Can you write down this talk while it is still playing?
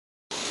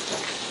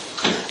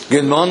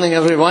Good morning,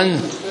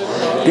 everyone.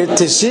 Good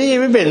to see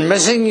you. We've been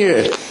missing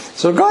you.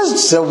 So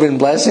God's still been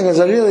blessing us.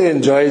 I really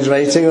enjoyed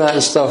writing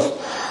that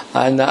stuff.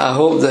 And I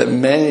hope that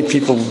many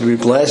people will be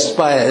blessed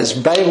by it. It's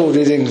Bible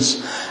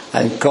readings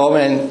and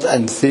comment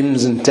and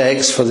themes and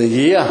texts for the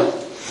year.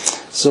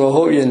 So I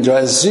hope you enjoy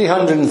it. There's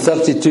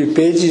 332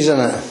 pages in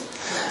it.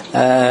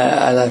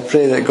 And I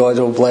pray that God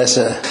will bless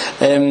it.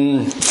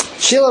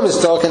 Sheila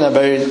was talking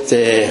about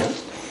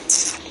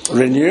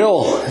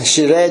renewal.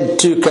 She read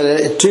 2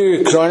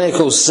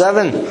 Chronicles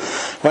 7.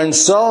 When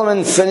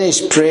Solomon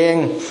finished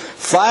praying,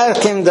 fire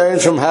came down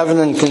from heaven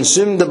and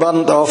consumed the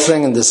burnt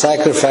offering and the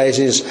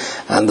sacrifices,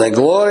 and the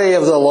glory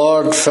of the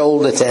Lord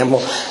filled the temple.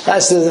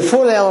 That's the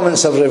 4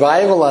 elements of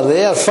revival are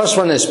there. First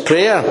one is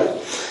prayer.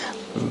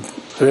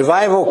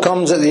 Revival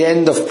comes at the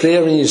end of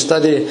prayer. When you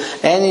study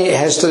any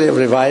history of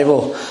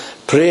revival,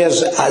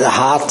 prayer's at the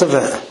heart of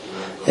it.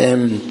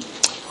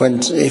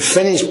 When you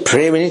finish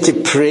praying, we need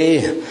to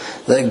pray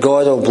that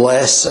God will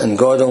bless and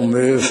God will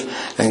move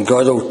and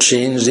God will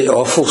change the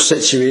awful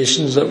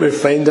situations that we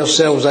find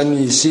ourselves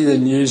in. You see the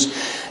news.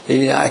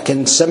 I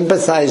can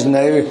sympathise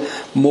now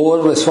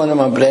more with one of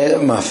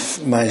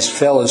my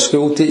fellow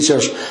school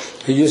teachers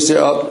who used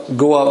to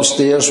go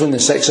upstairs when the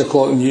 6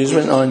 o'clock news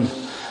went on.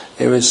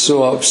 He was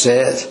so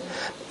upset.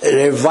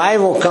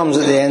 Revival comes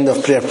at the end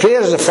of prayer.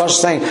 Prayer is the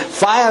first thing.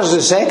 Fire is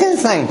the second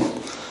thing.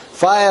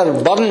 Fire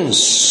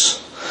burns.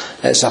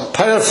 It's a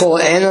powerful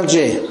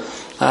energy.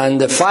 And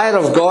the fire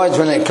of God,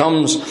 when it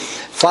comes,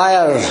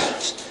 fire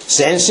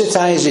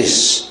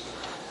sensitizes.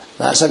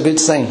 That's a good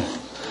thing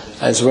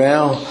as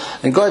well.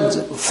 And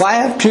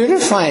fire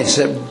purifies.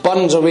 It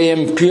burns away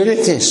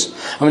impurities.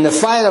 And when the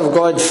fire of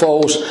God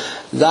falls,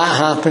 that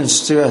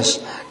happens to us.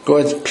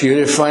 God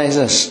purifies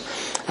us.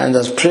 And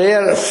there's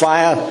prayer,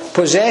 fire,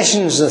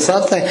 possessions, the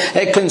third thing.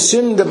 It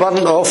consumed the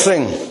burnt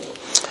offering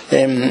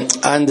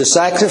and the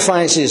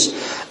sacrifices.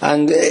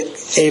 And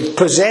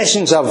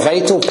possessions are a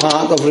vital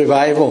part of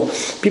revival.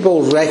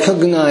 People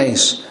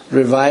recognise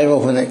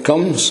revival when it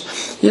comes.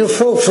 You know,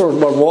 folks were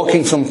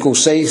walking from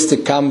Kilsyth to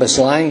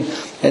Cambuslang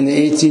in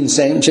the 18th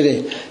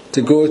century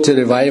to go to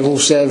revival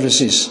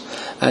services.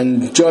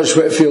 And George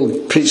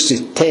Whitefield preached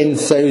to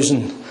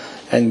 10,000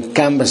 in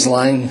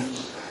Cambuslang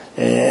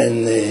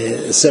in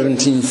the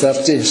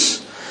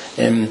 1730s.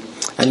 And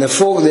the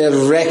folk there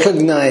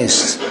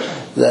recognised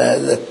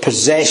the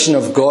possession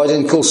of God.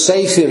 In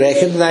Kilsyth they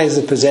recognised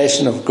the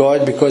possession of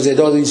God because they had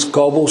all these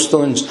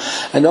cobblestones,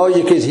 and all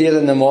you could hear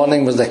in the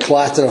morning was the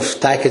clatter of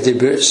tackety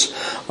boots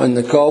on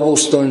the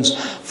cobblestones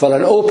for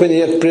an open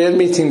air prayer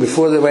meeting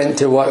before they went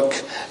to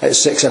work at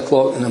 6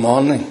 o'clock in the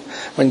morning.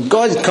 When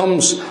God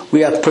comes,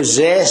 we are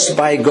possessed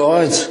by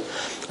God,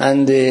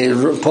 and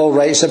Paul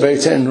writes about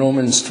it in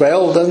Romans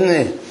 12, doesn't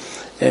he?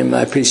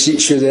 I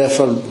beseech you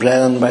therefore,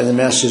 brethren, by the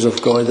mercies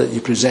of God, that you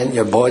present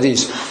your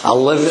bodies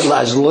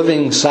as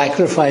living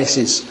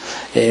sacrifices,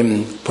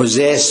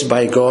 possessed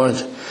by God.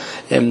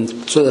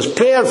 So there's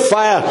prayer,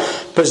 fire,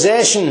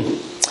 possession,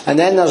 and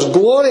then there's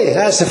glory.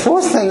 That's the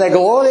fourth thing. The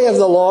glory of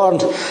the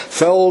Lord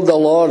filled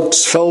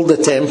the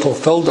temple,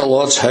 filled the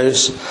Lord's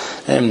house.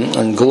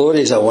 And glory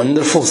is a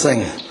wonderful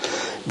thing,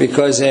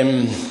 because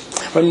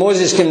when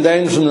Moses came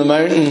down from the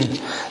mountain,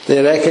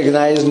 they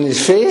recognised in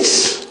his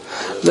face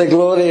the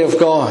glory of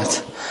God.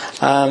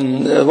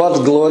 The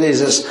word glory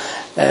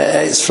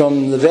it's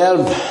from the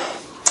verb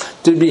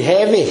to be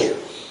heavy.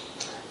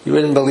 You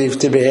wouldn't believe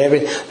to be heavy.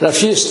 There are a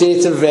few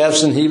stative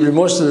verbs in Hebrew.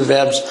 Most of the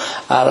verbs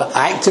are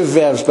active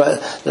verbs, but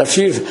there are a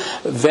few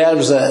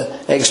verbs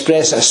that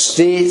express a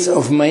state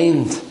of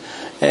mind.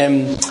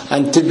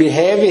 And to be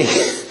heavy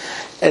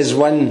is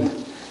one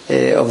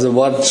of the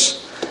words.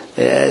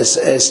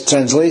 Is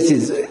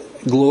translated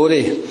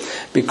glory,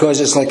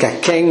 because it's like a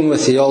king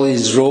with all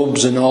his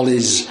robes and all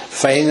his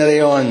finery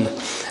on.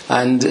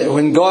 And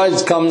when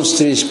God comes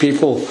to his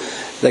people,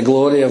 the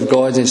glory of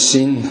God is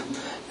seen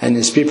in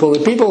his people.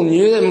 The people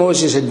knew that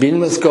Moses had been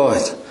with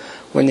God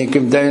when he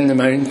came down the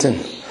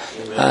mountain.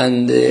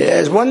 And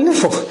it's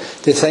wonderful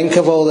to think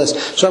of all this.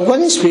 So I'm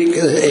going to speak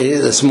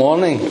this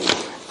morning.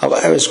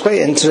 It was quite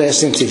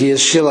interesting to hear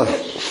Sheila.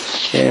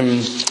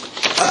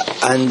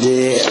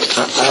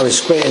 I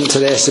was quite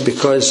interested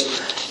because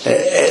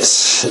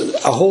it's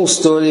a whole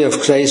story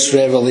of Christ's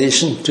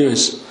revelation to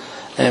us.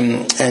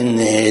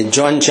 In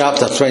John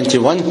chapter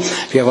 21,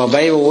 if you have a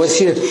Bible with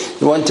you,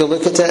 you want to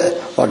look at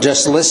it or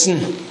just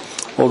listen,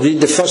 we'll read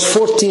the first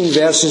 14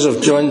 verses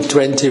of John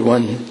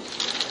 21,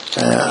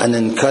 an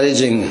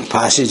encouraging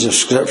passage of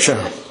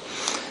Scripture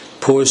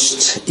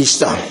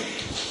post-Easter.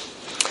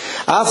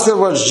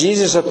 Afterwards,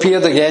 Jesus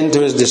appeared again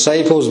to his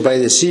disciples by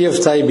the Sea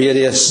of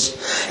Tiberias.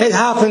 It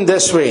happened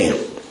this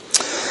way.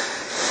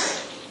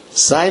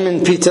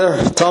 Simon Peter,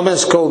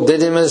 Thomas called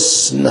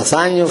Didymus,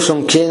 Nathanael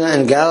from Cana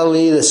in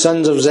Galilee, the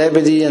sons of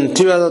Zebedee, and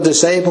 2 other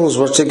disciples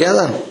were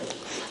together.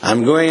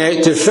 I'm going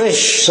out to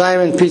fish,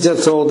 Simon Peter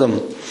told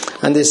them.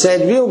 And they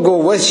said, we'll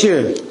go with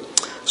you.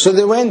 So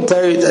they went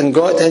out and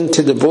got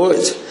into the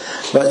boat,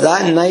 but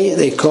that night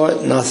they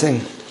caught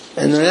nothing.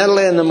 And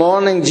early in the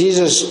morning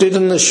Jesus stood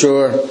on the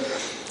shore.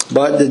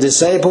 But the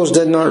disciples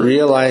did not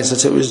realize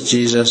that it was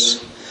Jesus.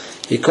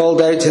 He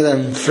called out to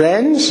them,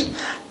 "Friends,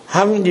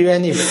 haven't you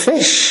any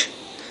fish?"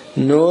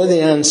 "No,"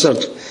 they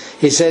answered.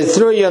 He said,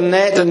 "Throw your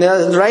net on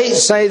the right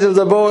side of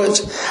the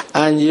boat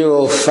and you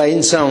will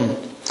find some."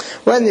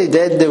 When they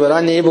did, they were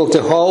unable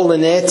to haul the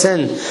net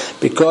in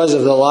because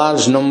of the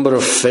large number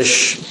of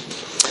fish.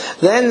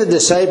 Then the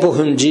disciple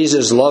whom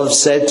Jesus loved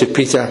said to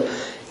Peter,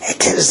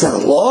 "It is the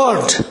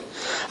Lord."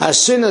 As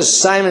soon as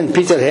Simon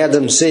Peter heard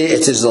him say,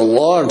 "It is the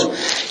Lord,"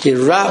 he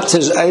wrapped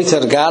his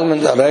outer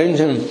garment around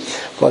him,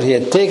 for he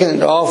had taken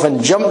it off,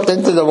 and jumped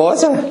into the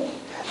water.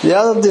 The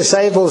other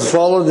disciples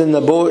followed in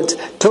the boat,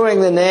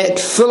 towing the net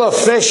full of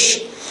fish,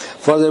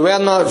 for they were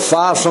not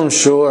far from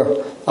shore,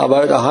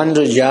 about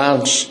 100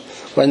 yards.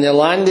 When they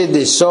landed,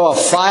 they saw a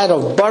fire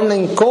of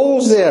burning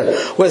coals there,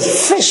 with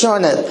fish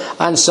on it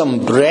and some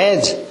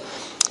bread.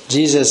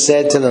 Jesus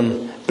said to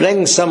them,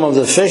 "Bring some of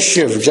the fish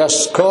you've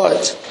just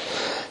caught."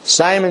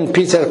 Simon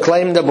Peter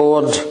climbed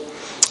aboard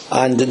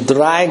and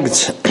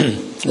dragged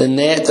the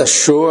net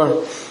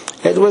ashore.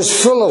 It was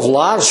full of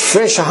large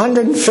fish,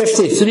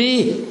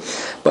 153,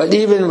 but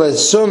even with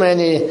so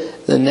many,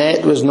 the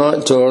net was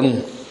not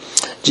torn.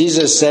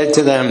 Jesus said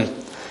to them,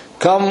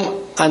 "Come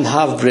and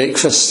have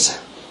breakfast."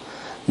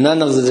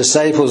 None of the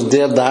disciples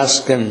dared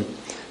ask him,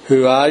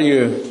 "Who are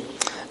you?"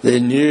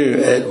 They knew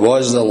it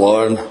was the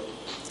Lord.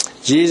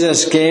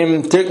 Jesus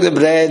came, took the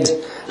bread,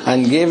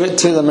 and gave it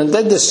to them, and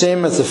did the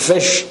same with the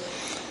fish.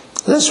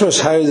 This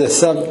was now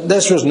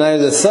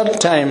the third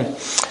time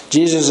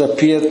Jesus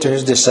appeared to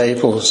his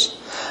disciples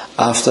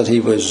after he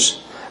was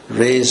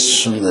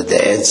raised from the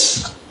dead.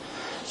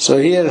 So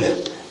here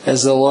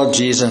is the Lord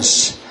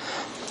Jesus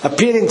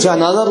appearing to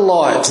another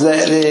lot.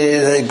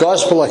 The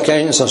gospel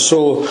accounts are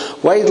so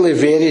widely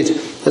varied.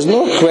 There's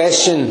no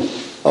question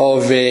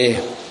of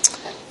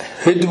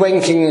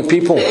hoodwinking the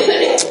people.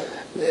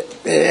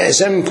 It's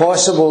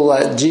impossible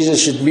that Jesus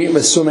should meet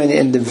with so many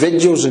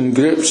individuals and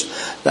groups,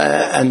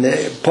 and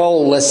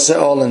Paul lists it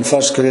all in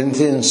 1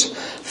 Corinthians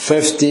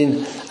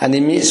 15, and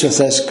he meets with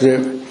this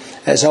group.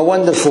 It's a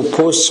wonderful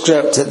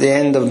postscript at the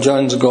end of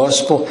John's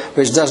Gospel,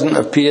 which doesn't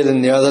appear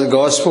in the other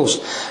Gospels,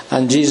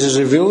 and Jesus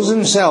reveals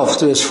himself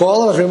to his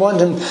followers. We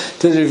want him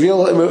to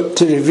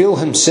reveal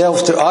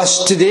himself to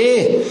us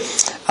today,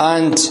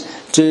 and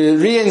to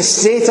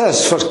reinstate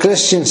us for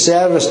Christian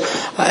service.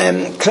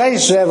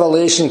 Christ's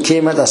revelation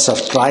came at a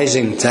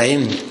surprising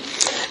time.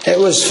 It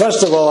was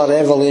first of all a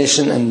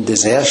revelation in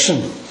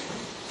desertion.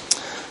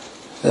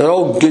 They're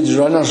all good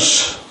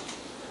runners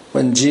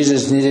when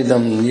Jesus needed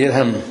them near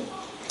him.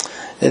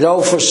 They'd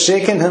all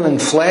forsaken him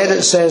and fled,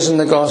 it says in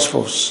the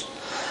Gospels.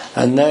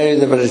 And now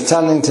they were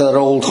returning to their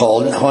old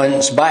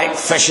haunts, back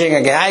fishing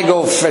again. I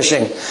go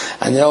fishing.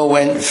 And they all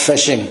went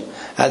fishing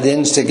at the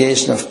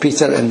instigation of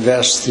Peter in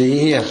verse 3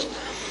 here.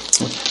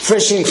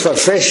 Fishing for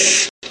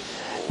fish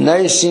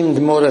now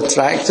seemed more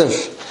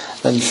attractive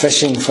than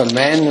fishing for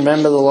men.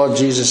 Remember, the Lord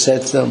Jesus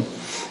said to them,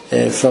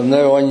 "From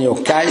now on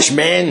you'll catch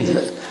men,"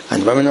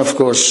 and women, of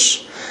course.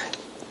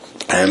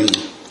 Do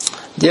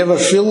you ever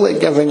feel like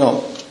giving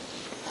up?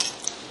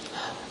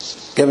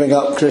 Giving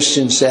up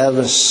Christian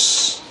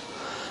service?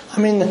 I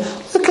mean,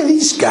 look at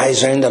these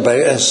guys round about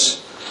us.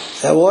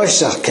 They wash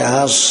their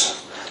cars,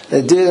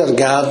 they do their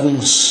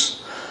gardens,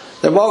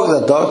 they walk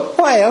their dog.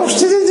 What else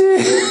do they do?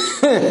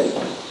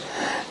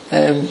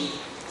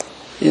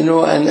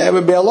 And it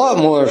would be a lot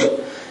more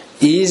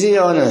easy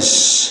on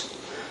us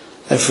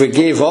if we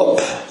gave up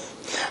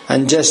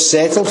and just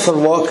settled for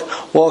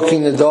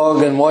walking the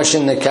dog and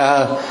washing the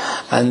car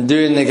and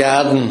doing the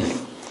garden.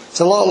 It's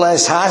a lot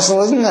less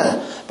hassle, isn't it?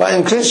 But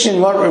in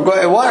Christian work, we've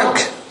got to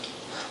work.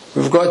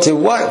 We've got to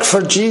work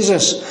for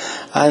Jesus.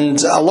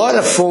 And a lot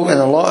of folk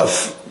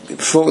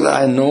that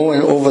I know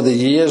over the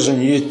years,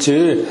 and you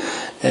too,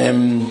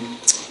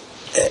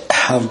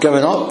 have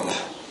given up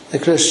the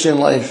Christian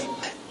life.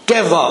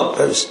 Give up.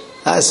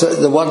 That's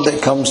the word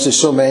that comes to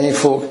so many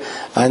folk,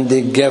 and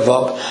they give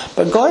up.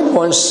 But God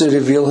wants to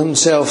reveal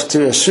himself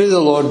to us through the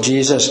Lord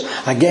Jesus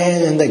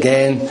again and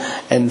again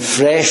in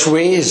fresh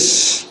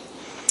ways.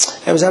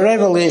 It was a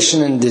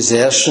revelation in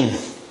desertion.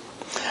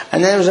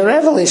 And there was a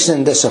revelation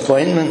in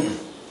disappointment.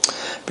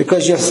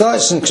 Because your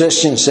thoughts in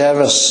Christian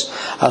service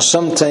are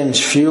sometimes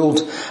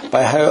fueled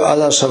by how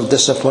others have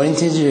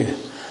disappointed you.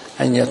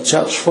 And your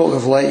church folk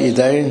have let you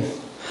down.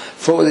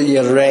 Folk that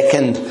you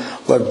reckoned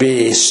would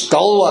be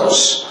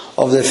stalwarts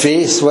of the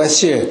faith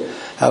with you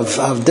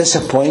have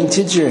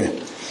disappointed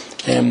you.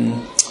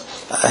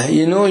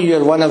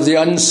 You're one of the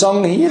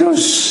unsung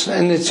heroes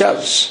in the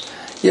church.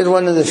 You're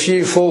one of the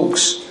few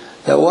folks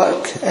that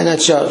work in a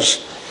church.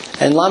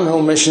 In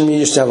Lamhill Mission, we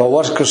used to have a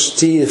workers'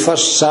 tea the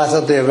first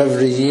Saturday of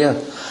every year,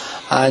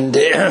 and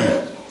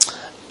they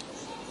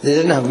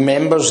didn't have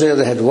members there;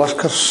 they had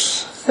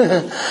workers.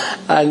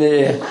 And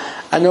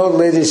an old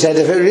lady said,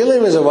 if it really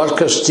was a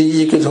workers' tea,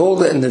 you could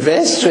hold it in the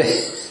vestry.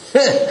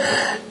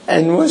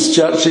 In most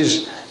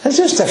churches,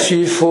 just a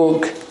few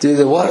folk do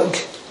the work,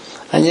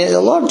 And yet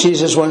the Lord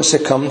Jesus wants to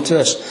come to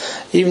us,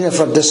 even if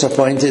we're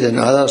disappointed in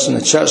others and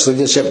the church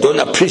leadership don't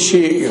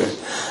appreciate you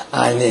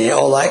and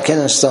all that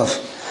kind of stuff.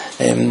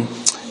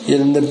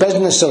 You're in the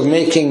business of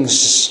making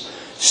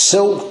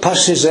silk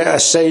purses out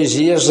of size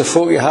ears, the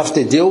folk you have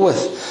to deal with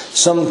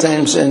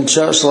sometimes in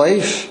church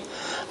life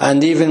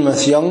and even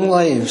with young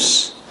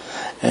lives.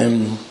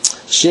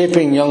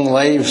 Shaping young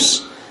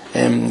lives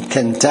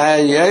can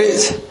tire you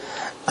out.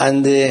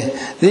 And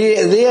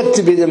they are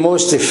to be the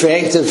most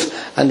effective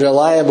and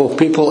reliable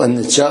people in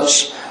the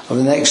church of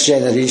the next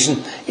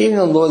generation,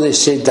 even though they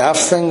say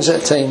daft things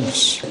at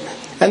times.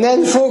 And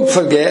then folk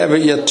forget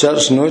about your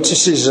church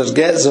notices or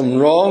get them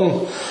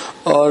wrong,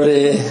 or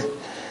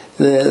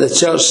the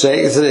church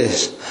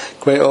secretaries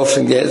quite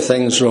often get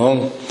things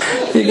wrong.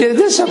 You get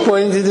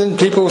disappointed in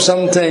people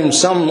sometimes.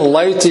 Some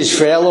loutish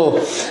fellow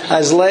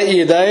has let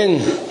you down.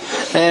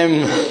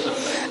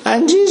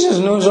 And Jesus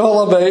knows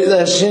all about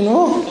this,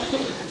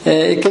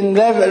 He can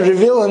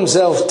reveal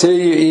himself to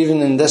you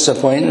even in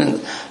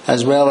disappointment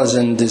as well as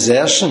in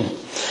desertion.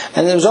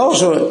 And there was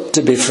also,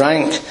 to be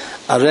frank,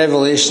 a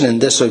revelation in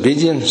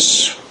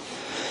disobedience.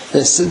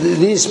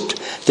 These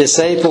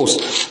disciples,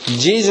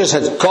 Jesus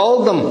had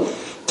called them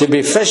to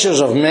be fishers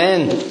of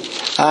men,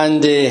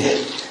 and they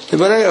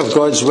were out of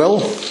God's will.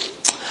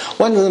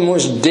 One of the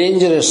most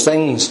dangerous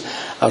things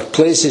or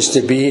places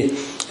to be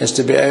is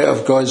to be out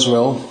of God's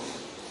will.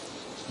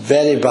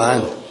 Very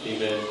bad.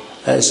 Amen.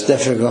 It's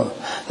difficult.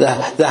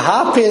 The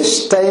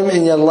happiest time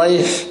in your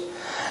life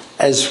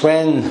is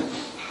when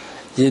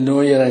you know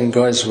you're in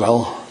God's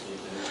will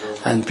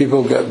and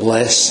people get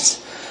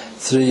blessed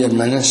through your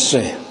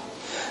ministry.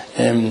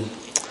 And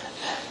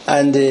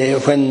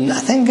when I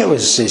think it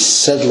was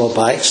Sidlow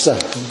Baxter,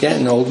 I'm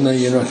getting old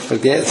now,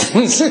 forget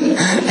things.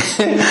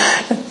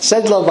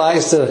 Sidlow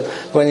Baxter,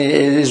 when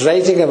he's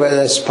writing about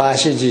this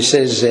passage, he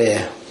says,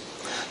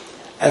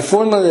 if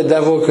only the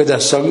devil could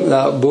have sunk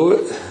that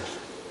boat,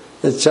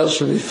 the church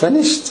would be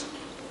finished.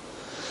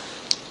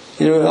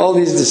 All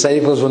these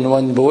disciples were in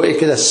one boat. He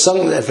could have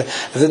sunk.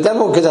 If the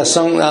devil could have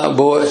sunk that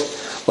boat,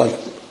 well,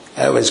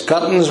 it was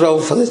curtains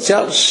for the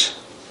church.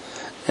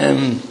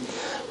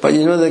 But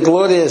the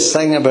glorious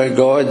thing about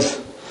God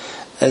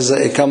is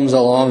that He comes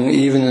along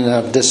even in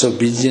our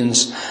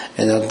disobedience,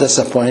 in our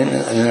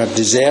disappointment, in our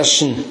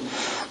desertion,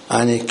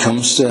 and He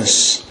comes to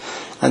us.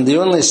 And the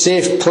only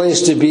safe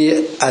place to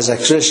be as a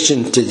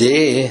Christian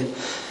today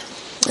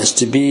is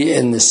to be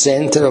in the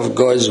centre of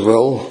God's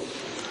will,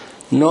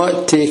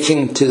 not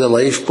taking to the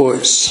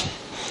lifeboats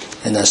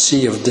in a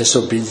sea of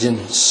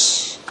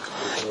disobedience.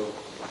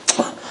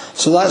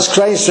 So that's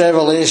Christ's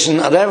revelation,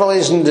 a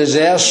revelation,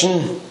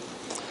 desertion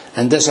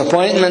and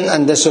disappointment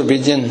and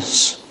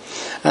disobedience.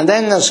 And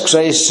then there's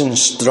Christ's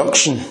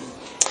instruction.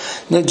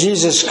 Now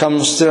Jesus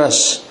comes to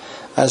us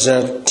as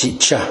our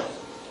teacher.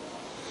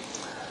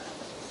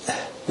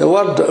 The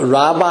word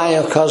rabbi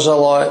occurs a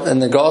lot in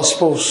the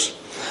Gospels.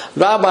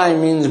 Rabbi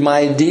means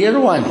my dear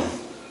one.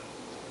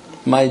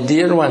 My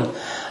dear one.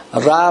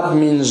 Rab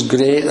means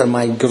great, or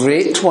my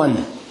great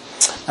one.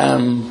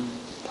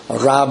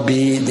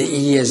 Rabbi, the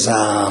E is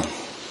a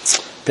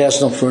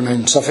personal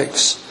pronoun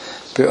suffix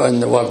put on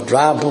the word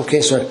rab.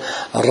 Okay, so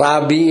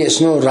Rabbi, it's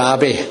no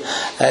rabbi,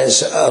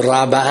 it's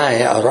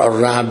rabbi or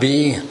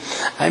rabbi.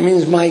 It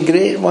means my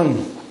great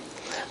one.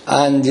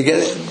 And you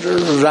get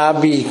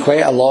rabbi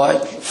quite a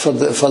lot for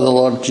the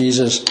Lord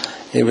Jesus.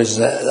 He was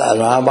a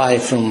rabbi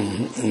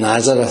from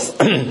Nazareth.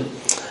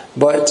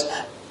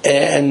 But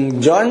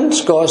in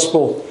John's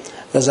Gospel,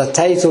 there's a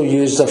title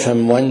used of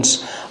him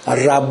once,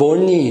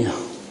 Rabboni.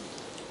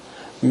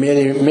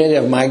 Mary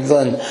of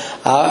Magdalene,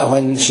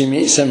 when she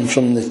meets him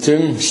from the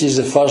tomb, she's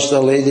the first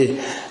lady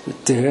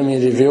to whom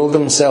he revealed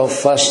himself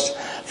first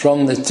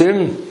from the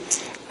tomb.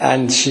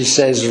 And she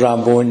says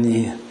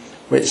Rabboni,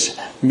 which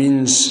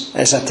means,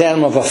 it's a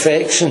term of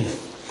affection.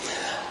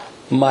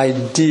 My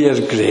dear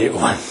great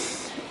one.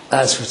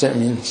 That's what it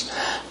means.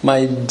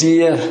 My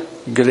dear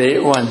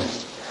great one.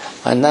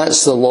 And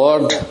that's the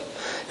Lord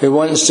who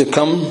wants to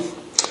come.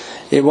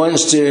 He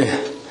wants to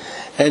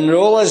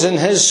enroll us in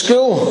His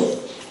school.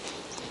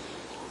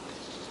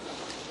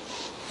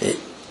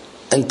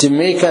 And to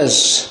make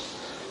us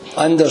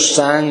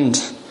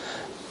understand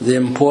the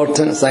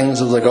important things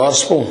of the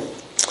gospel.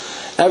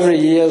 Every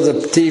year the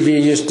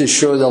TV used to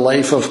show the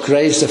life of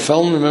Christ, the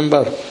film,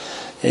 remember,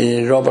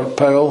 Robert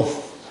Powell,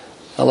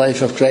 The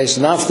Life of Christ.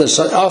 And after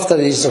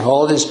the Easter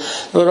holidays,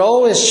 there were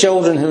always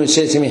children who would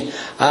say to me,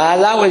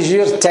 that was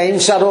your time,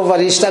 sir,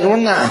 over Easter,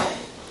 wasn't it?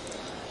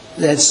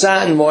 They had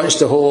sat and watched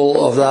the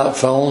whole of that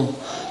film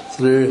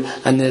through,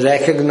 and they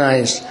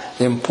recognised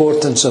the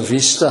importance of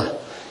Easter.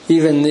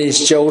 Even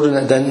these children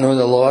that didn't know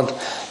the Lord,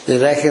 they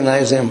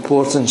recognised the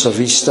importance of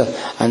Easter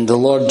and the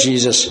Lord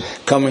Jesus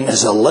coming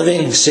as a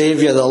living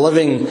Saviour, the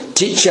living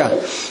teacher.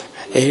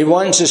 He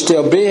wants us to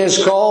obey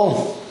His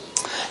call.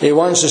 He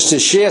wants us to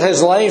share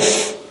His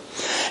life.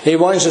 He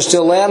wants us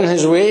to learn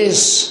His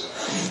ways.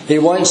 He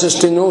wants us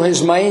to know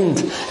His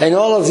mind. In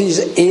all of these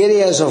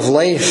areas of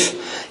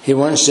life, He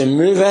wants to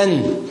move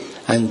in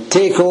and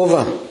take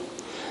over.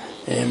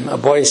 A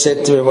boy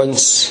said to me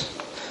once,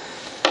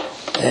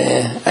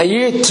 are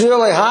you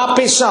truly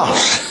happy, sir?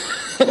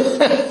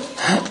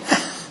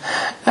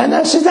 And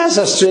I said, that's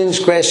a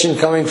strange question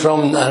coming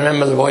from, I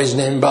remember the boy's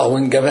name, but I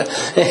wouldn't give it.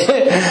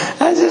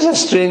 That's just a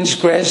strange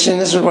question.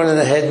 This was one of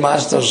the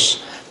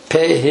headmaster's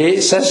pet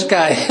hates, this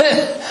guy.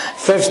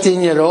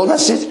 15-year-old. I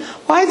said,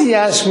 why do you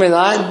ask me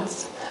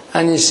that?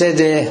 And he said,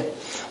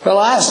 well,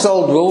 I asked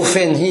old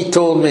Wolfie and he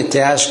told me to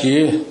ask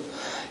you.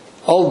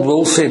 Old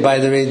Wolfie, by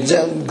the way,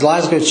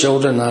 Glasgow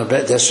children are a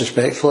bit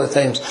disrespectful at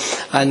times.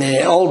 And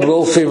old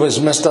Wolfie was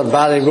Mr.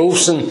 Barry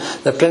Wilson,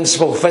 the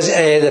principal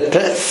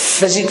the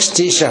physics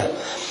teacher.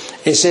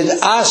 He said,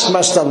 ask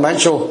Mr.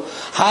 Mitchell,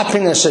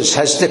 happiness is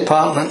his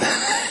department.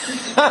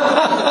 How's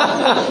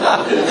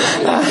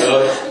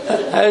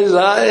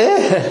that,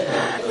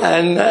 eh?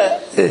 And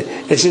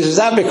he says, is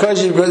that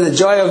because you've got the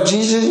joy of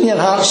Jesus in your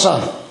heart,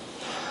 son?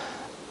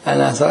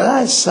 And I thought,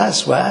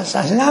 that's what I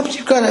said, but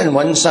you've got it in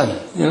one, son,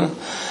 you know.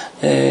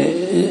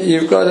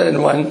 You've got it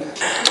in one.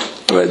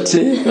 But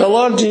the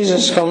Lord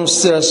Jesus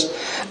comes to us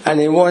and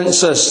He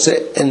wants us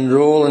to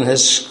enroll in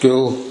His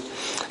school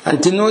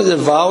and to know the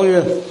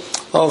value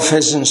of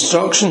His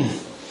instruction.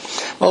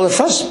 Well, the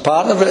first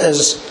part of it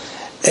is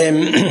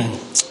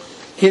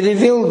He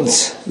revealed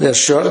their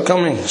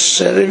shortcomings.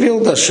 It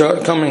revealed their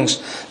shortcomings,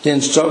 the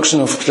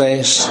instruction of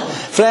Christ.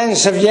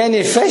 Friends, have you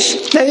any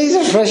fish? Now these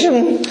are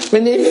fishermen. We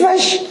need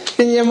fish.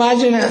 Can you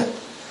imagine it?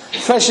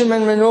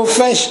 Fishermen with no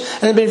fish.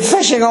 And they've been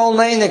fishing all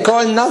night and they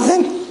caught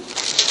nothing.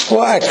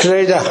 What a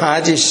crowd of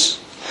haddies.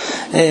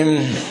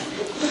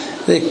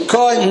 They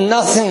caught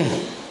nothing.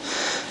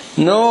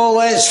 No,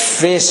 let's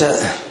face it.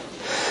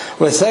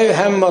 Without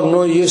Him we're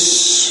no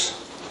use.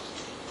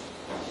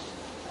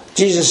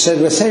 Jesus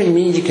said, without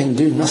me you can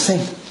do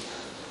nothing.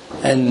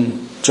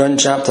 In John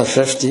chapter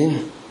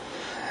 15.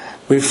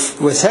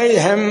 Without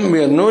Him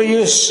we are no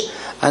use,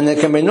 and there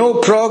can be no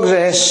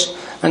progress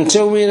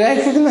until we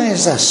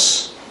recognise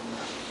this.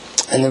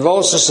 And there are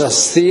also some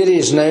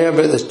theories now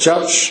about the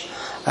church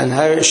and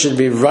how it should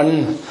be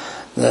run.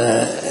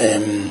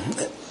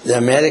 The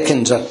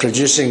Americans are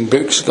producing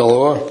books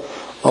galore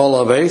all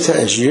about it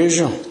as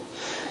usual.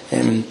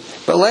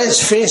 But let's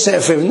face it,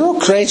 if we have no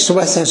Christ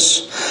with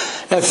us,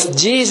 if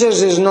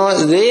Jesus is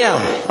not there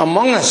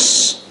among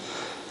us,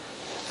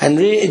 and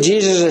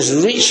Jesus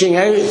is reaching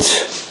out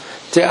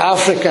to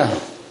Africa,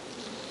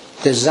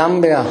 to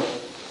Zambia,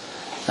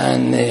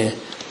 and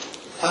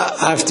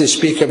I have to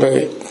speak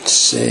about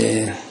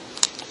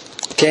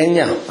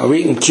Kenya a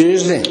week on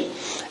Tuesday,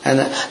 and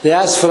they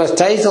asked for a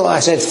title. I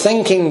said,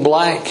 Thinking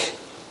Black.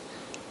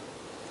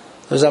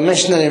 There was a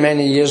missionary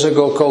many years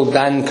ago called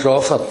Dan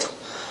Crawford,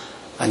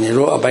 and he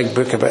wrote a big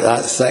book about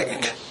that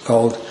thick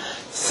called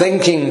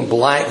Thinking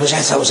Black, which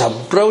I thought was a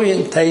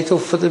brilliant title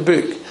for the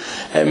book.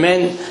 It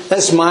meant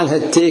this man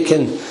had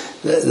taken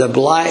the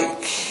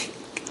black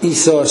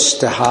ethos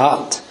to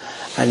heart,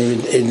 and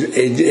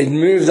he'd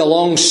moved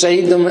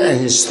alongside them in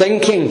his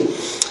thinking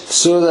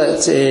so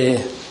that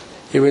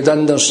he would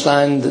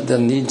understand their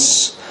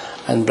needs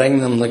and bring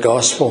them the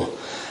gospel.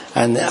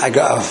 And I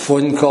got a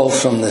phone call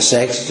from the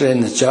secretary in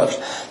the church.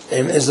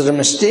 Is there a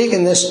mistake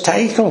in this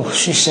title?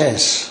 She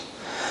says.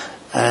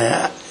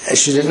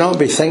 Should it not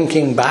be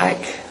Thinking Back?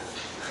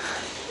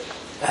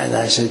 And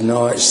I said,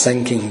 no, it's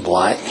Thinking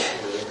Black,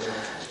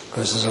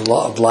 because there's a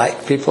lot of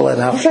black people in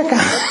Africa.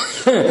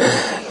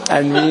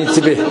 And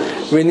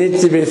we need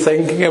to be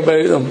thinking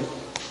about them.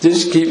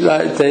 Just keep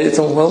that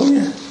title, will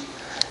you?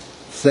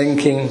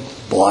 Thinking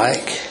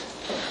Black.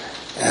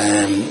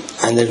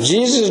 And if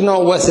Jesus is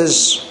not with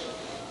us,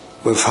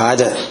 we've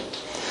had it.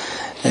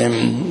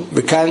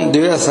 We can't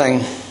do a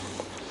thing.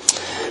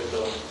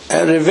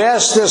 It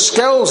reversed their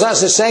skills.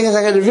 That's the second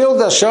thing. It revealed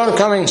their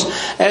shortcomings.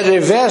 It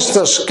reversed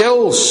their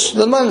skills.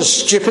 They're not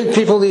stupid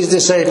people, these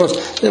disciples.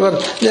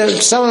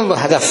 Some of them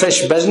had a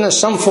fish business.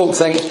 Some folk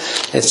think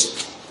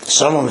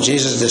some of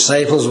Jesus'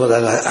 disciples were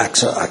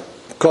a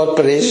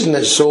corporation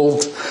that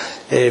sold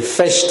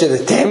fish to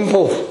the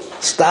temple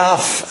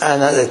staff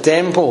and at the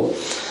temple.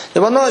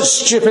 They were not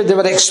stupid, they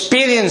were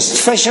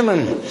experienced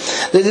fishermen.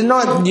 They did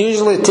not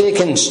usually take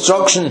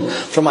instruction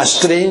from a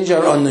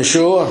stranger on the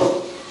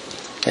shore.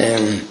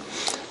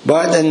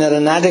 But in their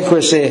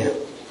inadequacy,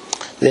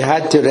 they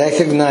had to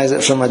recognise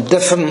it from a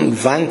different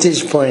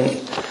vantage point.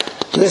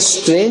 This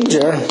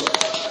stranger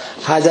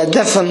had a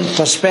different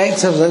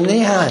perspective than they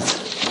had,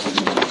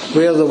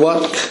 where the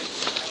work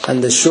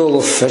and the shoal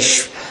of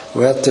fish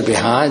were to be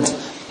had.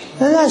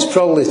 And that's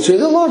probably true.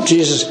 The Lord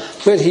Jesus,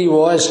 where He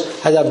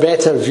was, had a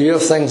better view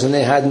of things than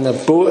they had in their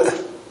boat.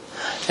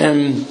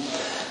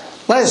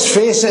 Let's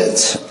face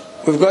it,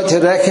 we've got to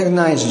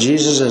recognise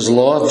Jesus as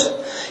Lord,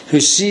 who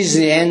sees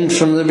the end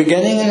from the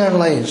beginning in our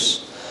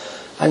lives.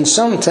 And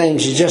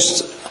sometimes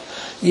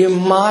you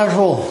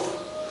marvel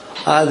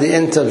at the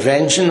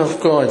intervention of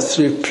God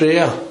through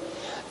prayer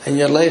in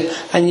your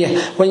life. And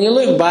when you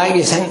look back,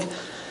 you think,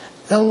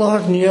 the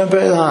Lord knew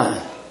about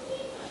that.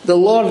 The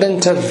Lord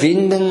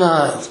intervened in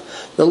that.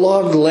 The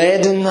Lord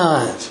led in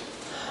that.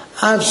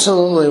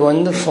 Absolutely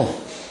wonderful.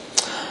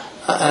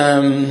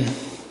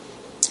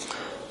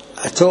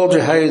 I told you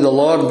how the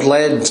Lord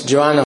led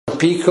Joanna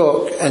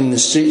Peacock in the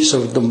streets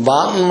of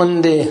Dumbarton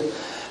one day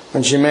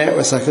when she met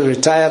with a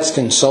retired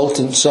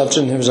consultant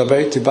surgeon who was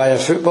about to buy a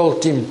football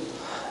team.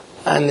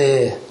 And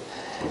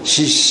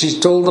she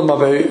told him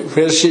about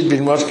where she'd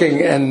been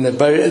working in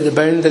the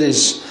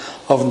boundaries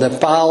of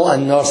Nepal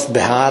and North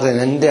Bihar in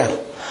India.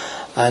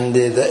 And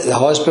the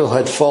hospital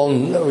had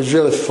fallen, it was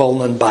really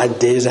fallen on bad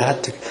days.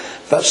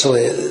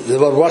 They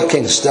were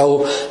working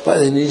still, but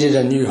they needed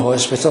a new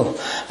hospital.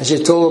 And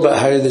she told about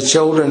how the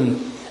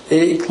children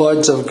ate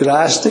clods of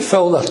grass to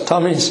fill their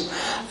tummies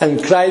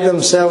and cried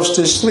themselves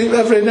to sleep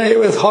every night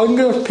with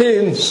hunger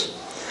pains.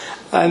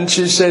 And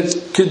she said,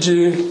 could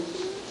you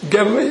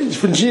give me,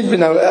 when she'd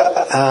been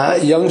a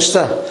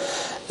youngster,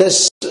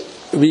 this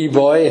wee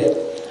boy,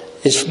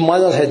 his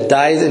mother had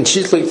died and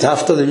she'd looked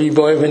after the wee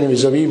boy when he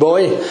was a wee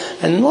boy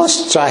and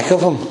lost track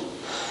of him.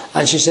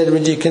 And she said,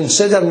 would you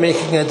consider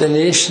making a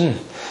donation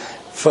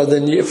for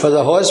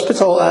the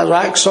hospital at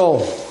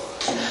Wraxall?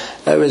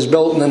 It was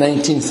built in the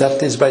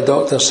 1930s by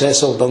Dr.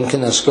 Cecil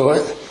Duncan of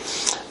Scott,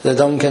 the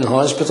Duncan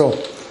Hospital.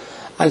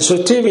 And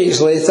so 2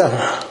 weeks later,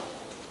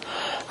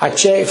 a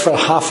cheque for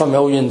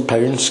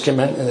 £500,000 came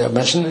into the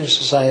Missionary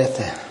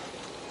Society.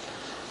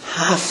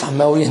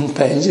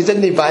 £500,000. He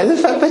didn't buy the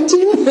football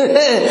team.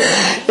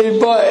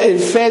 he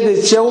fed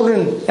the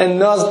children in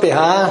North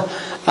Bihar,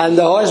 and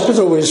the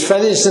hospital was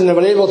finished, and they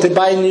were able to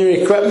buy new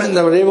equipment,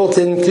 they were able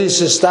to increase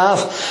the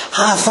staff.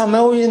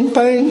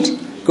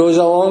 £500,000 goes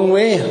a long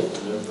way.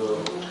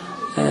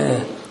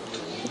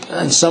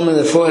 And some of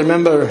the folk, I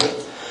remember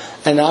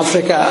in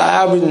Africa,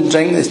 I wouldn't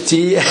drink the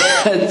tea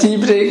at tea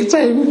break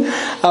time.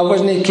 I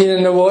wasn't keen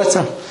on the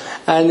water.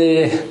 And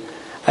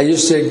I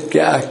used to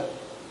get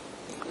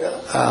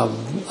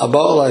a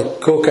bottle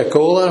of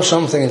Coca-Cola or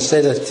something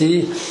instead of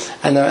tea.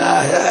 And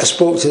I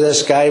spoke to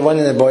this guy, one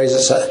of the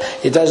boys,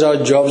 he does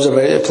odd jobs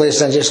about the place,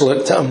 and I just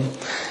looked at him.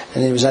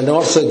 And he was an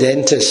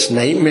orthodontist's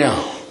nightmare.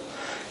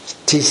 His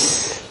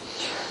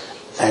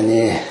teeth. And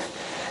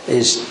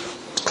his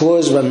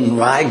clothes were in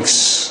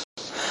rags.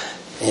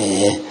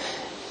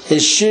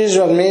 His shoes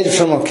were made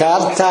from a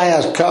car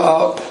tyre cut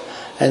up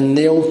and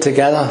nailed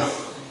together.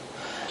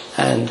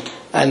 And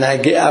I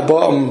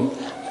bought him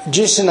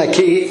juice and a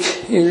cake,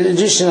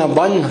 juice and a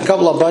bun, a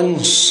couple of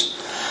buns.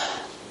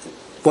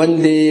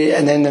 One day,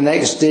 and then the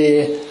next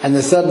day, and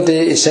the third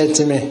day he said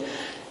to me,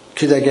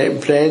 could I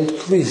get bread,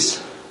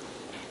 please?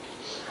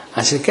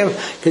 I said,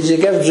 could you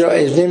give George,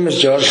 his name was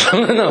George,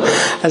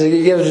 I said, could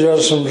you give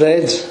George some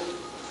bread?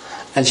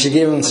 And she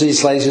gave him 3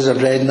 slices of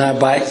bread, and I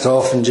backed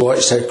off and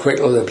watched how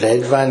quickly the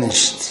bread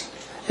vanished.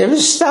 He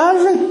was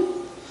starving,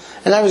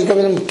 and I was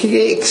giving him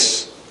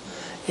cakes.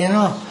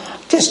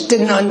 Just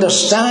didn't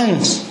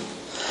understand.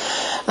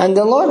 And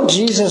the Lord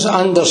Jesus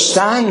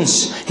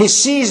understands. He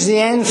sees the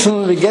end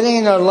from the beginning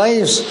in our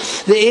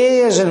lives. The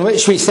areas in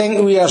which we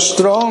think we are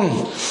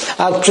strong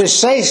are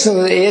precisely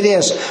the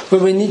areas where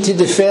we need to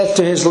defer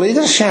to His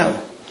leadership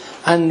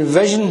and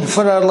vision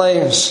for our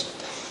lives.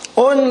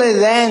 Only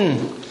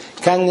then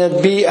can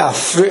there be a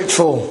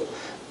fruitful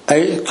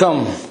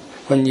outcome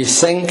when you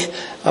think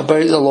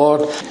about the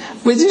Lord.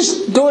 We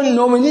just don't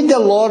know. We need the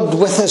Lord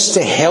with us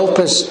to help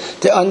us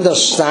to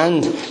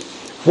understand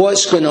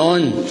what's going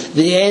on,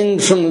 the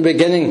end from the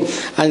beginning.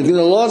 And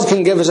the Lord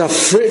can give us a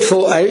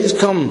fruitful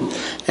outcome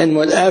in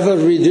whatever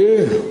we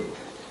do.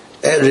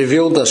 It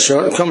revealed their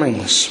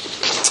shortcomings.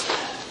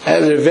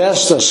 It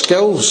reversed their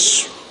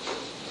skills.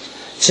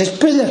 It says,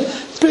 put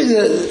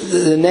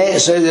the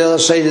nets out the other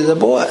side of the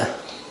boat.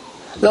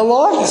 The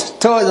Lord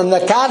taught them,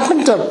 the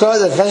carpenter taught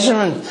the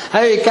fishermen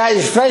how to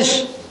catch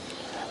fish.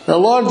 The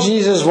Lord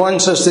Jesus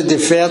wants us to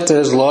defer to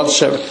His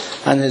Lordship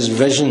and His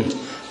vision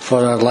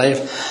for our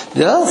life.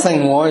 The other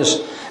thing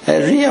was,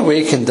 it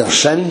reawakened their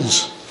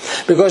sins.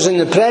 Because in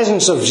the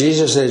presence of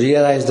Jesus they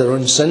realised their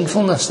own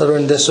sinfulness, their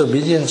own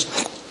disobedience,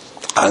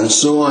 and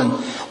so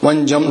on.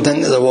 One jumped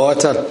into the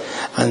water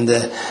and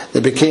they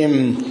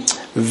became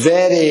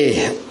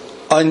very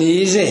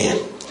uneasy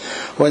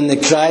when the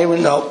cry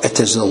went up, it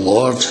is the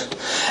Lord.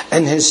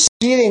 In His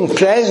searing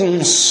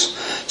presence,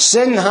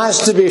 sin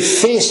has to be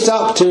faced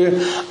up to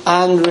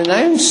and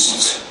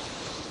renounced.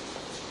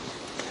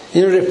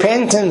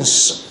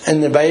 Repentance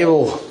in the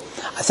Bible,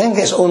 I think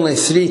it's only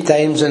 3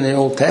 times in the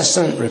Old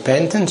Testament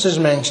repentance is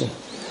mentioned.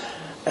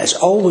 It's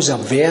always a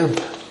verb.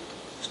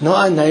 It's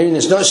not a noun,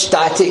 it's not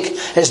static,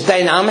 it's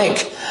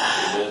dynamic.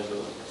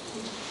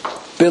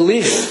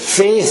 Belief,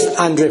 faith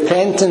and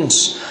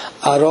repentance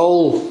are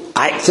all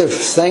active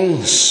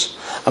things.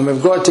 And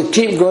we've got to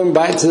keep going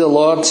back to the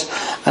Lord,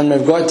 and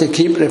we've got to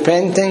keep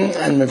repenting,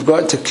 and we've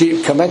got to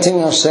keep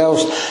committing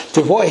ourselves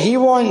to what He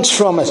wants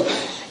from us.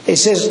 He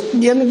says,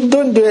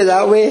 don't do it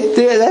that way,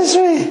 do it this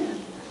way.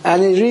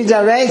 And He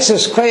redirects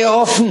us quite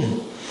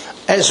often.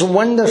 It's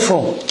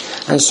wonderful.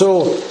 And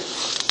so,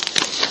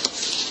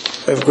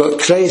 we've got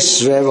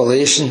Christ's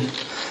revelation,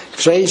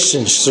 Christ's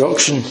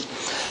instruction,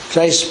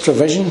 Christ's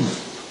provision.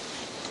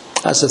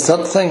 That's the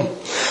third thing.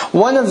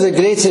 One of the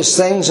greatest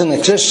things in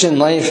the Christian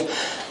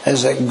life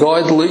is that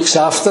God looks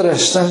after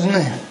us, doesn't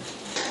He?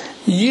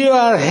 You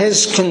are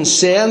his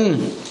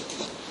concern.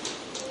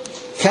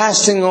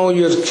 Casting all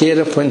your care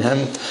upon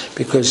him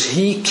because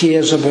he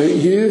cares about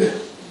you.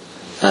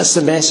 That's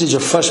the message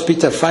of 1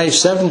 Peter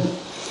 5:7.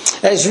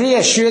 It's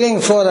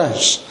reassuring for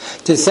us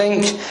to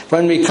think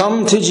when we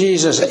come to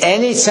Jesus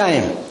any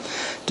time,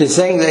 to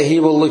think that he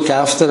will look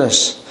after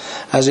us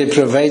as he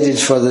provided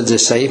for the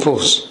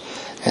disciples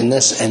in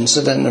this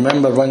incident.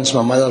 Remember once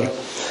my mother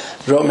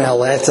wrote me a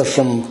letter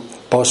from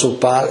Apostle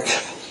Park.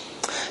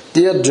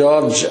 Dear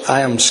George,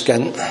 I am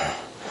skint.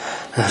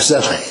 I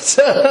said,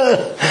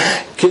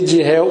 could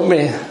you help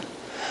me?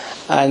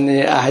 And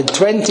I had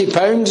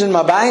 £20 in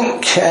my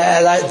bank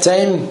at that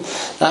time.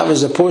 That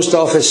was the Post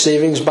Office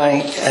Savings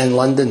Bank in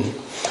London.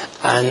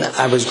 And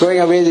I was going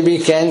away the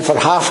weekend for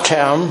half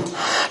term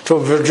to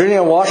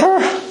Virginia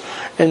Water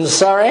in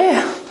Surrey,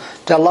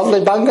 to a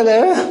lovely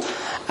bungalow.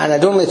 And I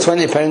had only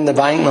 £20 in the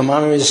bank. My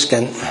mum was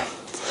skint.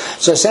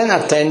 So I sent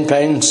her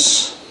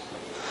 £10.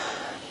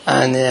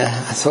 And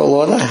I thought,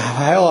 Lord,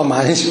 how will I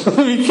manage the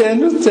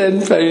weekend with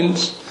 £10?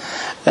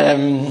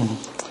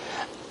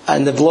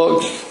 And the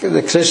bloke,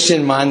 the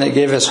Christian man that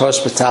gave us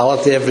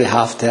hospitality every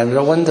half term,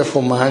 a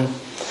wonderful man.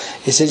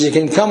 He said, you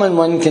can come on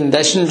one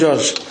condition,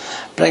 George.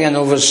 Bring an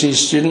overseas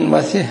student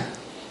with you.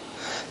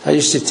 I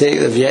used to take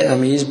the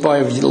Vietnamese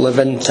boy who lived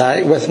in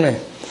Tarik with me.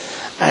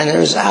 And it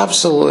was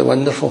absolutely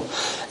wonderful.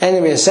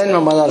 Anyway, I sent my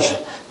mother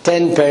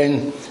 £10.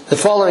 The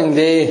following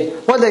day,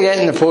 what did I get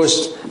in the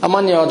post? A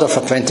money order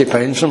for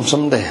 £20 from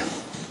somebody.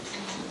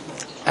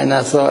 And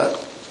I thought,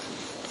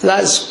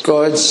 that's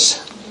God's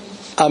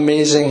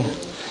amazing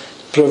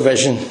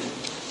provision.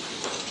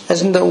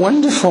 Isn't it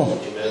wonderful?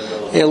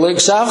 He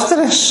looks after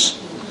us.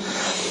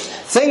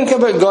 Think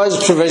about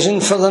God's provision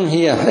for them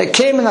here. It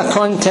came in a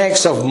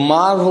context of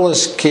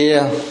marvellous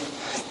care.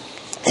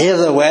 Here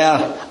they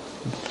were,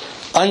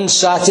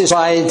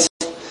 unsatisfied,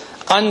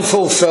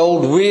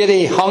 unfulfilled,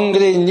 weary,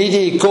 hungry,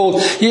 needy,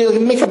 cold. You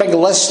make a big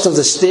list of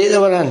the state they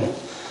were in.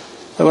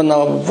 They were in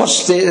the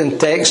worst state in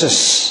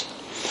Texas.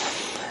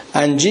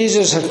 And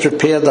Jesus had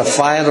prepared a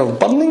fire of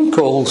burning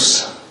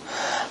coals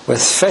with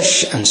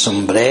fish and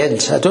some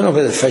bread. I don't know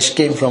where the fish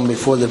came from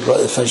before they brought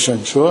the fish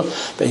on shore,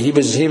 but he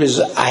was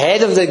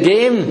ahead of the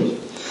game.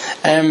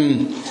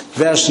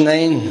 Verse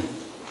 9.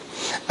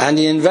 And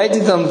he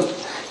invited them,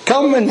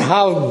 come and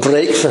have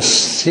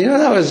breakfast. You know,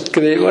 that was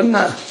great, wasn't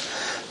it?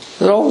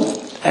 They're all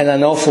in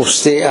an awful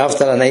state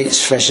after a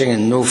night's fishing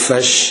and no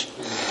fish.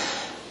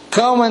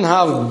 Come and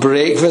have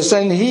breakfast.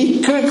 And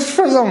he cooked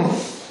for them.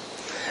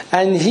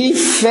 And he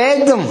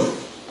fed them.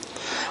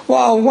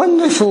 What a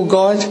wonderful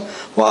God.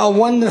 What a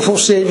wonderful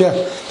Saviour.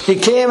 He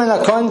came in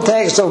a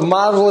context of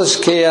marvellous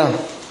care.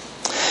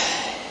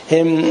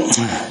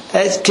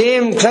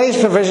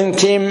 Christ's provision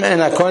came in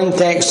a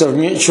context of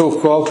mutual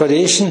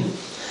cooperation.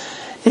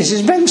 He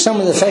says, bring some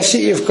of the fish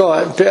that you've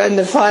got, put it in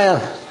the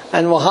fire,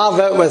 and we'll have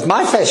it with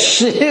my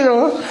fish. You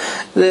know,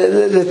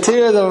 the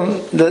two of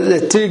them,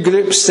 the two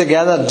groups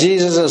together,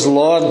 Jesus as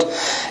Lord.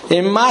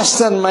 He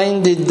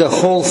masterminded the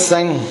whole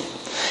thing.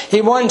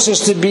 He wants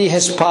us to be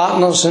his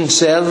partners in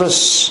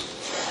service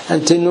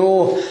and to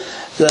know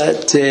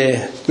that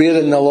we're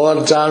in the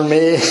Lord's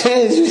army.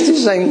 He used to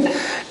sing,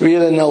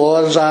 we're in the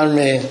Lord's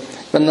army.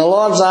 When the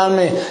Lord's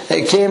army,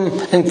 it came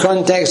in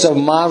context of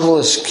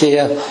marvellous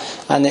care,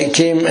 and it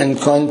came in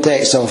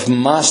context of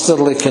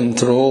masterly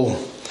control.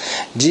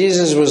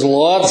 Jesus was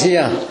Lord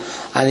here,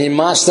 and he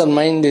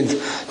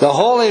masterminded the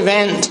whole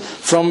event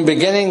from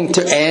beginning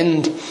to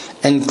end,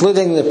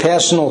 including the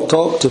personal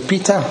talk to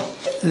Peter.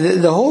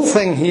 The whole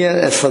thing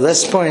here for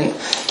this point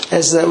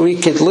is that we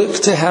could look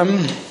to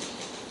him.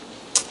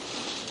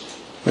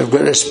 We've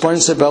got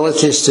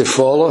responsibilities to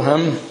follow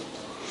him.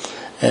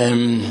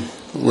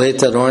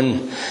 Later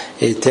on,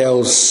 he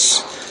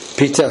tells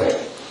Peter,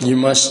 you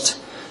must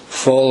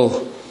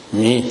follow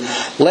me.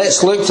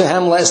 Let's look to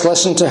him. Let's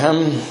listen to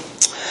him.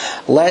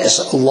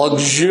 Let's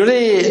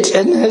luxuriate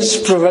in his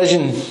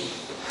provision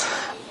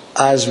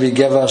as we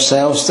give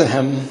ourselves to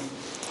him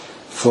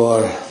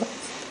for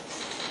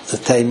the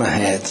time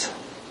ahead.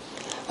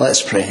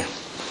 Let's pray.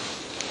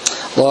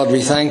 Lord,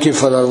 we thank you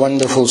for our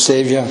wonderful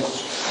Saviour.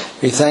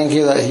 We thank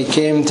you that he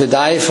came to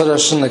die for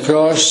us on the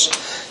cross.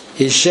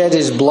 He shed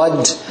his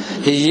blood.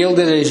 He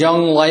yielded his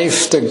young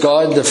life to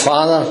God the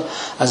Father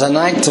as an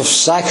act of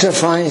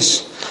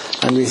sacrifice.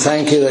 And we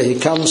thank you that he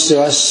comes to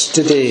us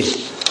today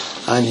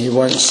and he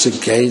wants to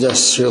guide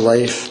us through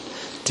life,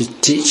 to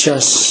teach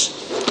us,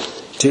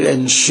 to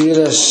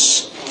ensure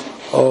us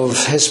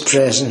of his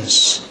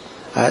presence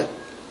at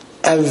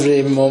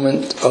every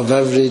moment of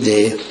every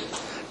day.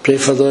 Pray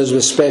for those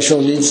with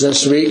special needs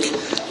this week,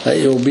 that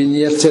you'll be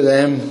near to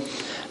them.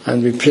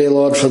 And we pray,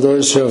 Lord, for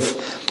those who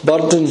have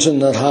burdens in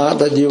their heart,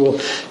 that you will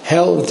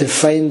help them to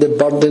find the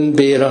burden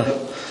bearer,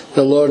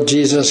 the Lord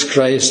Jesus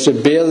Christ, to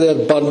bear their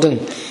burden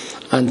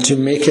and to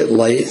make it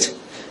light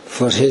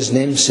for his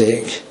name's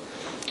sake.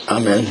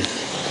 Amen.